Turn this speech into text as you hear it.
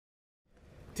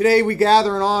Today we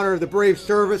gather in honor of the brave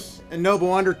service and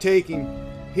noble undertaking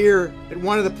here at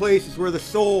one of the places where the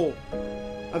soul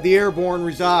of the Airborne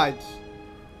resides.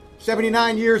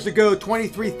 79 years ago,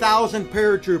 23,000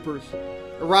 paratroopers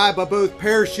arrived by both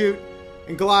parachute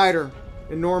and glider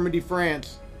in Normandy,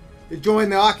 France. They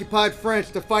joined the occupied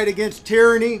French to fight against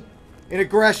tyranny and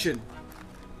aggression.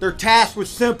 Their task was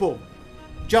simple: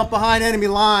 jump behind enemy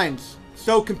lines,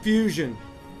 sow confusion,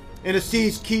 and to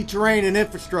seize key terrain and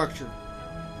infrastructure.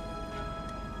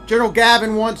 General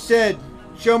Gavin once said,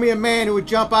 "Show me a man who would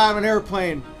jump out of an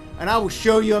airplane, and I will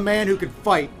show you a man who can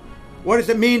fight." What does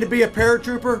it mean to be a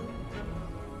paratrooper?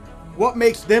 What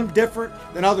makes them different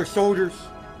than other soldiers?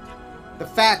 The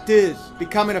fact is,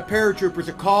 becoming a paratrooper is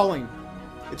a calling.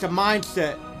 It's a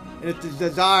mindset, and it's a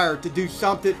desire to do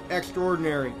something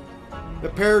extraordinary. The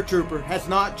paratrooper has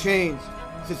not changed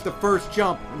since the first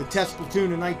jump in the test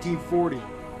platoon in 1940.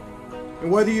 And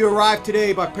whether you arrive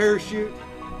today by parachute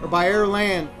or by air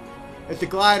land, as the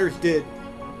gliders did,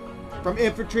 from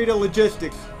infantry to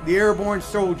logistics, the airborne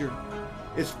soldier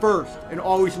is first and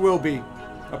always will be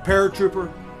a paratrooper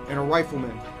and a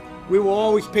rifleman. We will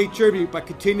always pay tribute by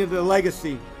continuing the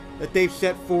legacy that they've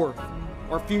set forth.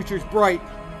 Our future is bright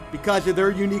because of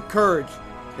their unique courage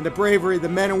and the bravery of the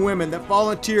men and women that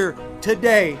volunteer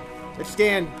today that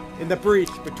stand in the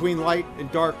breach between light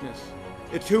and darkness.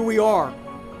 It's who we are.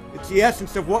 It's the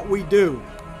essence of what we do,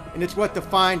 and it's what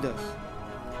defined us.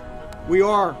 We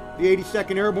are the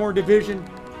 82nd Airborne Division.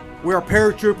 We are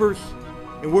paratroopers,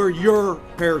 and we're your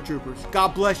paratroopers.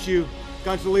 God bless you.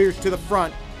 Guns and leaders to the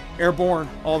front. Airborne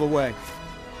all the way.